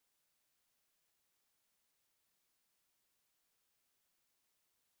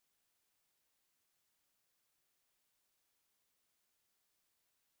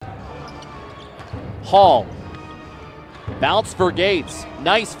Hall. Bounce for Gates.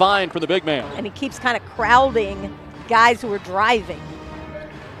 Nice find for the big man. And he keeps kind of crowding guys who are driving.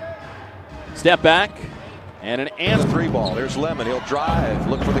 Step back. And an answer. Three ball. There's Lemon. He'll drive.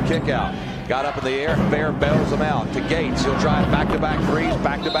 Look for the kick out. Got up in the air. Fair bails him out. To Gates. He'll drive back-to-back threes.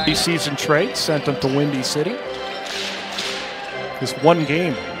 Back-to-back. Season trade sent him to Windy City. This one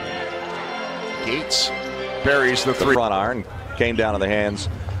game. Gates buries the three. Front iron came down in the hands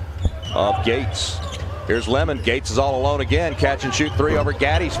of Gates. Here's Lemon. Gates is all alone again. Catch and shoot three over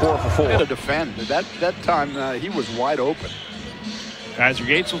Gaddy's 4 for 4. To defend. That time he was wide open. Kaiser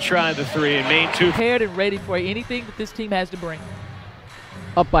Gates will try the three and main two. Prepared and ready for anything that this team has to bring.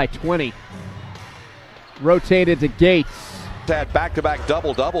 Up by 20. Rotated to Gates. Had back-to-back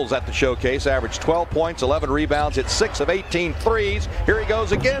double-doubles at the showcase. Averaged 12 points, 11 rebounds, hit 6 of 18 threes. Here he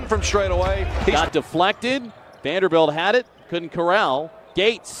goes again from straight away. Got deflected. Vanderbilt had it. Couldn't corral.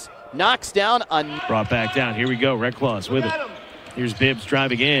 Gates knocks down on. Brought back down. Here we go. Red Claws with it. Here's Bibbs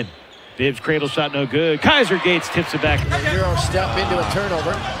driving in. Bibbs cradle shot no good. Kaiser Gates tips it back. Euro step into a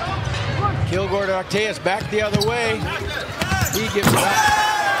turnover. Kilgore to Arteas back the other way. He gives it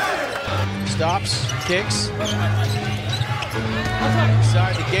up. Stops, kicks.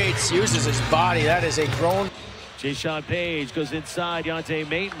 Inside to Gates, uses his body. That is a grown. Jay-Sean Page goes inside. Deontay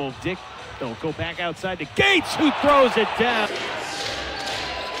Maton will go back outside to Gates, who throws it down.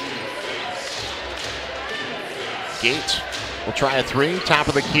 Gates will try a three, top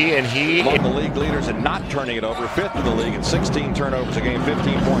of the key, and he. Among the league leaders and not turning it over. 5th in the league and 16 turnovers a game,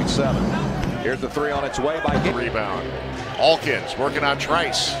 15.7. Here's the three on its way by Gates. Rebound. Alkins working on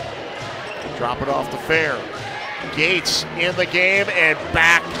Trice. Drop it off to Fair. Gates in the game and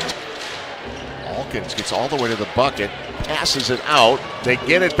back. Alkins gets all the way to the bucket, passes it out. They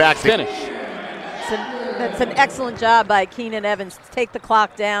get it back. Finish. That's an excellent job by Keenan Evans to take the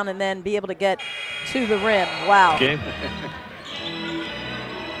clock down and then be able to get to the rim. Wow. Okay.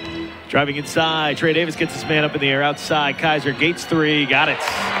 Driving inside. Trey Davis gets his man up in the air outside. Kaiser Gates three. Got it.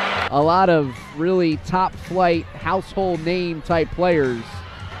 A lot of really top flight, household name type players.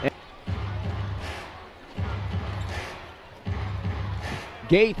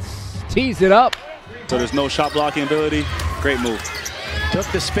 Gates tees it up. So there's no shot blocking ability. Great move. Took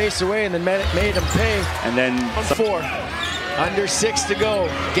the space away and then made him pay. And then 4. Under 6 to go.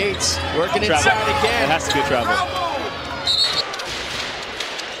 Gates working inside again. It has to be a travel.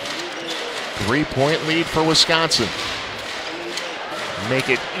 3-point lead for Wisconsin. Make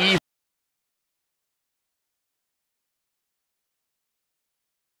it even.